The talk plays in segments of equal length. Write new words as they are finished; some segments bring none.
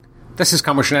This is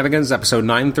Comic Shenanigans, episode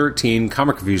 913,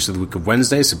 comic reviews of the week of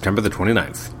Wednesday, September the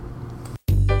 29th.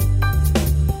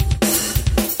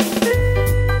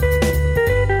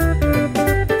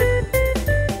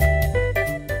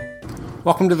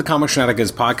 Welcome to the Comic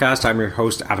Shenanigans podcast. I'm your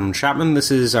host, Adam Chapman.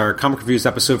 This is our comic reviews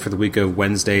episode for the week of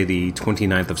Wednesday, the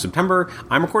 29th of September.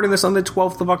 I'm recording this on the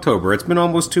 12th of October. It's been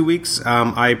almost 2 weeks.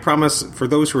 I promise, for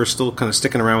those who are still kind of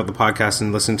sticking around with the podcast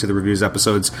and listening to the reviews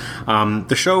episodes,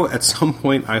 the show at some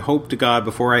point, I hope to God,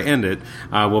 before I end it,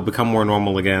 will become more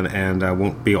normal again and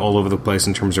won't be all over the place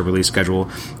in terms of release schedule.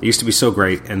 It used to be so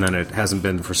great, and then it hasn't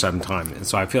been for some time. And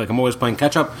so I feel like I'm always playing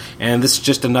catch-up, and this is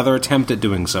just another attempt at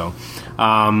doing so.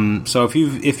 So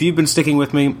if you've been sticking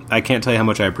with me, I can't tell you how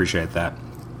much I appreciate that.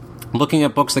 Looking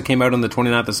at books that came out on the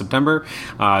 29th of September,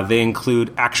 they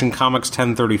include Action Comics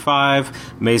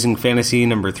 1035, Amazing Fantasy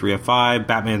number 3 of 5,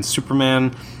 Batman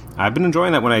Superman. I've been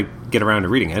enjoying that when I get around to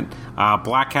reading it.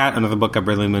 Black Cat, another book I've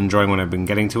really been enjoying when I've been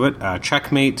getting to it.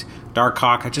 Checkmate,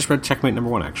 Darkhawk. I just read Checkmate number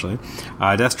 1, actually.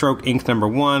 Deathstroke Inc. number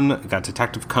 1. Got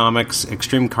Detective Comics,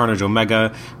 Extreme Carnage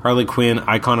Omega, Harley Quinn,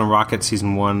 Icon and Rocket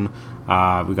season 1.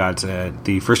 We got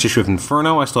the first issue of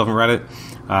Inferno. I still haven't read it.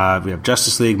 We have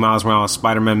Justice League, Miles Morales,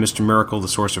 Spider-Man, Mr. Miracle, The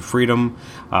Source of Freedom,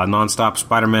 Nonstop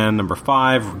Spider-Man number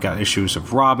 5. We got issues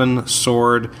of Robin,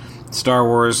 Sword, Star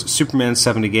Wars, Superman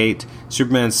 78,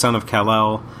 Superman Son of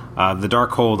Kal-El, The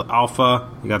Darkhold Alpha.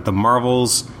 You got The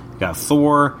Marvels. You got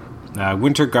Thor,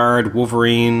 Winter Guard,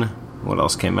 Wolverine. What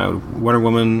else came out? Wonder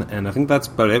Woman, and I think that's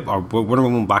about it. Or Wonder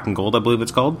Woman Black and Gold, I believe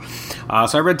it's called.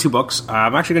 So I read 2 books.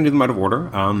 I'm actually going to do them out of order.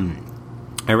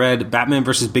 I read Batman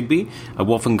vs. Bigby, A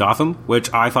Wolf in Gotham,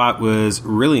 which I thought was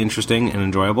really interesting and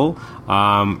enjoyable.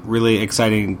 Really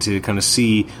exciting to kind of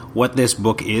see what this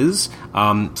book is.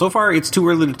 So far, it's too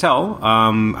early to tell.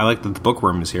 I like that the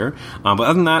bookworm is here. But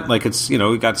other than that, like, it's, you know,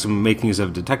 we got some makings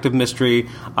of detective mystery.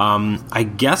 I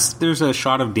guess there's a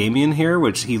shot of Damian here,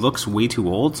 which he looks way too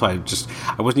old, so I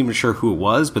wasn't even sure who it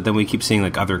was, but then we keep seeing,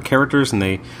 like, other characters, and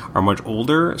they are much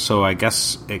older, so I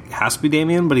guess it has to be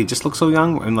Damian, but he just looks so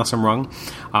young, unless I'm wrong.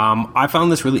 I found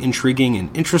this really intriguing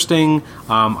and interesting.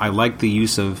 I like the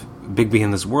use of Bigby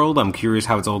in this world. I'm curious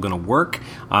how it's all going to work.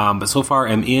 But so far,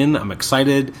 I'm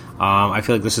excited. I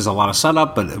feel like this is a lot of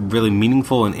setup, but a really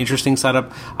meaningful and interesting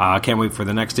setup. I can't wait for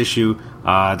the next issue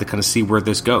to kind of see where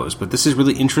this goes. But this is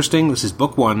really interesting. This is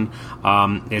book 1.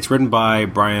 It's written by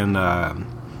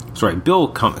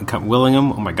Bill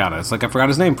Willingham. Oh my god, it's like I forgot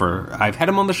his name. I've had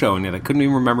him on the show, and yet I couldn't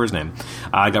even remember his name.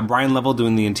 I got Brian Level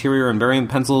doing the interior and variant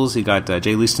pencils. You got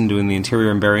Jay Leaston doing the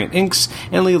interior and variant inks,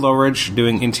 and Lee Lowridge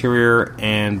doing interior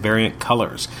and variant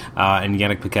colors, and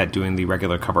Yannick Paquette doing the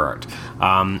regular cover art.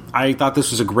 I thought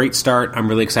this was a great start. I'm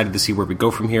really excited to see where we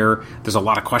go from here. There's a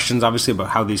lot of questions, obviously, about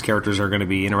how these characters are going to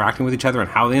be interacting with each other and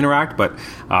how they interact, but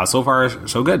so far,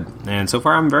 so good. And so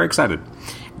far, I'm very excited.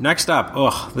 Next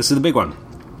up, this is the big one.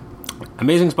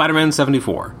 Amazing Spider-Man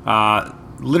 74.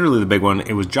 Literally the big one.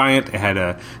 It was giant. It had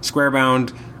a square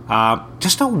bound.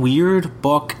 Just a weird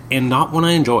book, and not one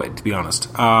I enjoyed, to be honest.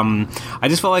 I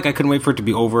just felt like I couldn't wait for it to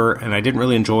be over, and I didn't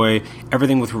really enjoy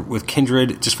everything with Kindred.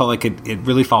 It just felt like it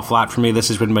really fell flat for me. This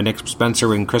is written by Nick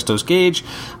Spencer and Christos Gage,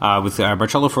 with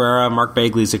Marcelo Ferreira, Mark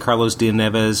Bagley, Carlos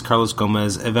Dianeves, Carlos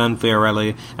Gomez, Ivan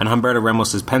Fiorelli, and Humberto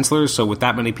Ramos as pencilers. So with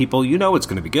that many people, you know it's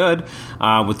going to be good.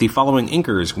 With the following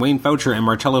inkers: Wayne Foucher and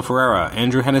Marcelo Ferreira,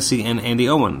 Andrew Hennessy and Andy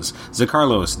Owens,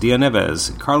 Carlos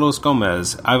Dianeves, Carlos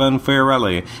Gomez, Ivan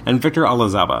Fiorelli, and Victor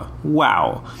Olazaba.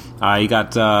 Wow. You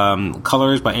got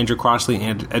colors by Andrew Crossley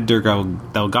and Edgar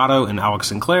Delgado and Alex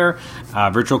Sinclair.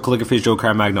 Virtual calligraphy is Joe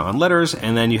Caramagna on letters.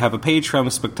 And then you have a page from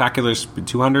Spectacular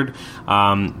 200,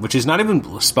 which is not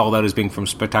even spelled out as being from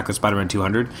Spectacular Spider-Man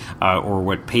 200, or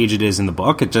what page it is in the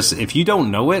book. It just, if you don't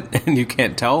know it and you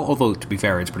can't tell, although to be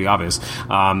fair, it's pretty obvious,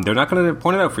 they're not going to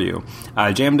point it out for you.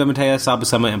 J.M. DeMattea, Sal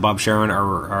Buscema, and Bob Sharon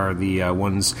are the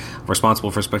ones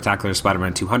responsible for Spectacular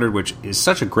Spider-Man 200, which is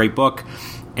such a great book.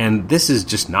 And this is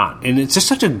just not. And it's just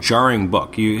such a jarring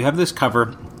book. You have this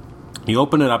cover. You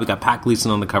open it up, you got Pat Gleason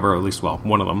on the cover, or at least, well,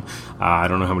 one of them. I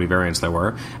don't know how many variants there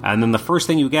were. And then the first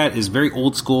thing you get is very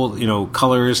old school,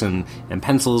 colors and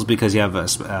pencils, because you have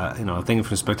a thing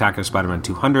from Spectacular Spider-Man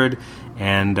 200.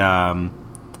 And,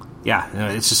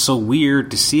 it's just so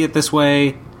weird to see it this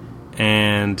way.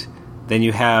 And then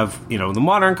you have, the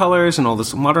modern colors and all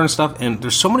this modern stuff, and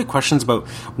there's so many questions about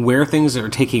where things are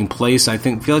taking place. I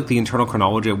feel like the internal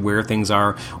chronology of where things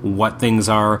are, what things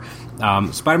are.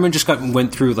 Spider-Man just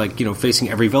went through, facing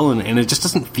every villain, and it just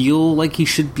doesn't feel like he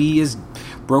should be as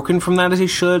broken from that as he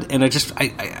should, and I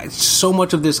so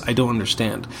much of this I don't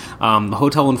understand. The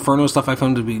Hotel Inferno stuff I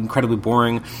found to be incredibly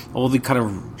boring. All the kind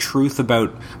of truth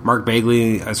about Mark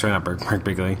Bagley, not Mark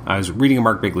Bagley, I was reading a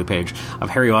Mark Bagley page of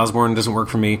Harry Osborn doesn't work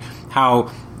for me.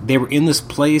 How they were in this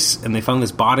place and they found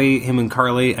this body, him and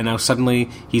Carly, and now suddenly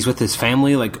he's with his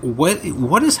family. Like,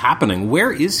 what is happening?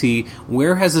 Where is he?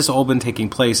 Where has this all been taking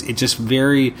place? It's just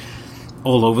very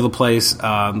all over the place.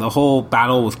 The whole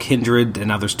battle with Kindred, and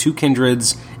now there's two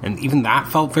Kindreds, and even that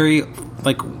felt very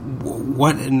like,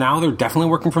 what? Now they're definitely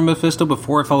working for Mephisto.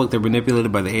 Before, it felt like they're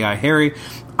manipulated by the AI Harry.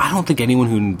 I don't think anyone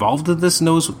who involved in this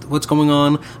knows what's going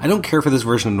on. I don't care for this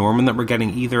version of Norman that we're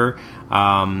getting either.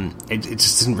 It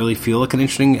just didn't really feel like an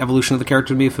interesting evolution of the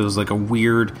character to me. It feels like a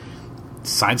weird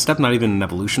sidestep, not even an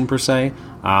evolution per se.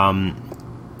 So I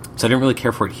didn't really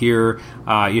care for it here.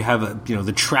 You have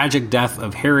the tragic death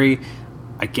of Harry,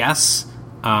 I guess,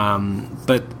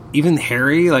 but even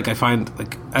Harry, like, I find,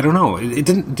 like, I don't know, it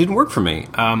didn't work for me.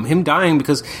 Him dying,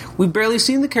 because we've barely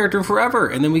seen the character forever,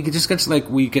 and then we just get to, like,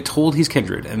 we get told he's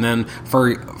Kindred, and then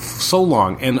for so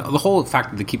long, and the whole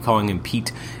fact that they keep calling him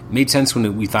Pete made sense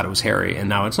when we thought it was Harry, and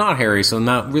now it's not Harry, so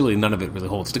none of it really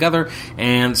holds together,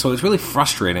 and so it's really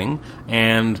frustrating,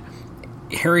 and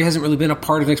Harry hasn't really been a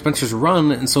part of Nick Spencer's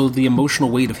run, and so the emotional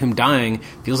weight of him dying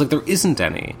feels like there isn't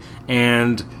any,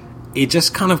 and it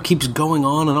just kind of keeps going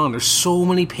on and on. There's so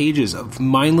many pages of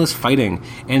mindless fighting,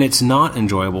 and it's not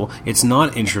enjoyable. It's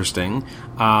not interesting.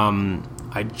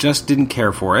 I just didn't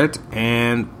care for it,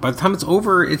 and by the time it's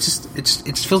over, it just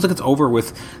feels like it's over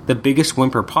with the biggest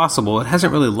whimper possible. It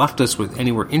hasn't really left us with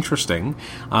anywhere interesting.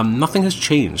 Nothing has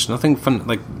changed. Nothing fun.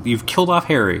 Like, you've killed off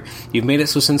Harry. You've made it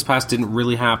so Sins Past didn't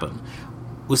really happen.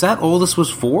 Was that all this was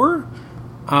for?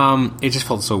 It just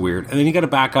felt so weird. And then you got a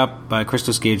backup by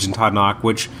Christos Gage and Todd Knock,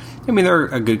 which, I mean, they're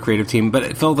a good creative team, but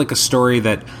it felt like a story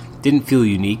that didn't feel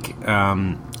unique.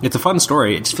 It's a fun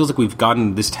story. It just feels like we've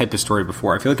gotten this type of story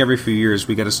before. I feel like every few years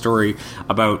we get a story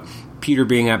about Peter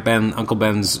being at Uncle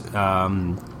Ben's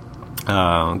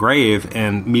grave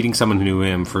and meeting someone who knew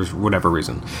him for whatever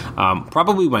reason.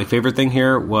 Probably my favorite thing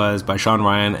here was by Sean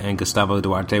Ryan and Gustavo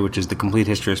Duarte, which is The Complete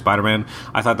History of Spider-Man.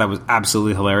 I thought that was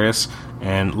absolutely hilarious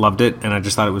and loved it, and I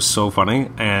just thought it was so funny,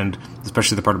 and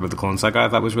especially the part about the clone saga I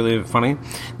thought was really funny.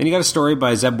 Then you got a story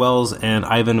by Zeb Wells and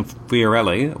Ivan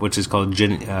Fiorelli, which is called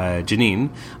Janine,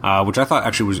 which I thought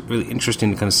actually was really interesting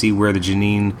to kind of see where the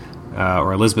Janine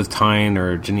or Elizabeth Tyne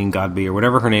or Janine Godby or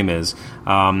whatever her name is,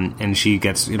 and she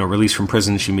gets released from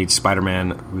prison. She meets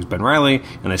Spider-Man, who's Ben Reilly,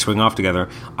 and they swing off together.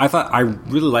 I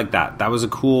really liked that. That was a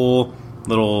cool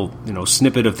little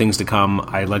snippet of things to come.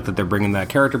 I like that they're bringing that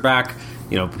character back.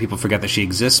 People forget that she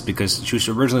exists because she was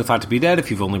originally thought to be dead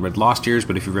if you've only read Lost Years,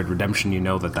 but if you've read Redemption, you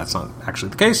know that that's not actually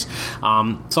the case.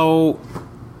 So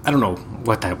I don't know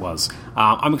what that was.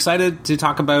 I'm excited to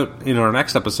talk about in our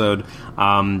next episode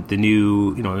the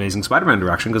new Amazing Spider-Man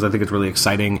direction, because I think it's really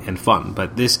exciting and fun.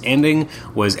 But this ending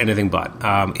was anything but.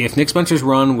 If Nick Spencer's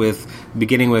run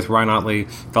beginning with Ryan Ottley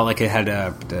felt like it had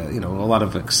a lot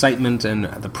of excitement and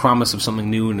the promise of something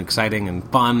new and exciting and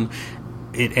fun,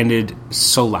 it ended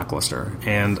so lackluster,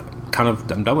 and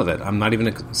I'm done with it. I'm not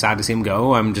even sad to see him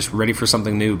go. I'm just ready for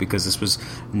something new, because this was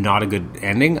not a good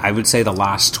ending. I would say the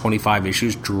last 25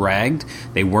 issues dragged.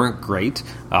 They weren't great.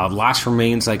 Last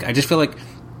Remains, I just feel like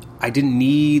I didn't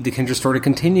need the Kindred story to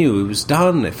continue. It was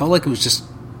done. It felt like it was just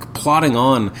plodding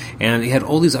on, and he had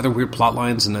all these other weird plot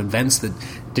lines and events that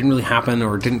didn't really happen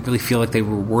or didn't really feel like they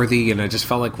were worthy, and I just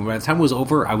felt like by the time it was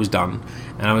over, I was done,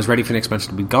 and I was ready for Nick Spencer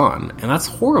to be gone, and that's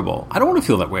horrible. I don't want to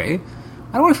feel that way.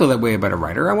 I don't want to feel that way about a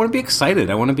writer. I want to be excited.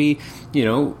 I want to be,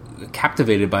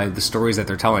 captivated by the stories that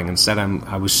they're telling. Instead,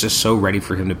 I was just so ready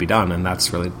for him to be done, and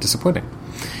that's really disappointing.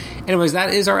 Anyways,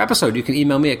 that is our episode. You can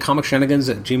email me at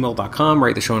comicshenanigans@gmail.com,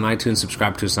 rate the show on iTunes,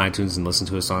 subscribe to us on iTunes, and listen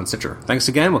to us on Stitcher. Thanks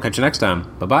again. We'll catch you next time.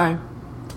 Bye-bye.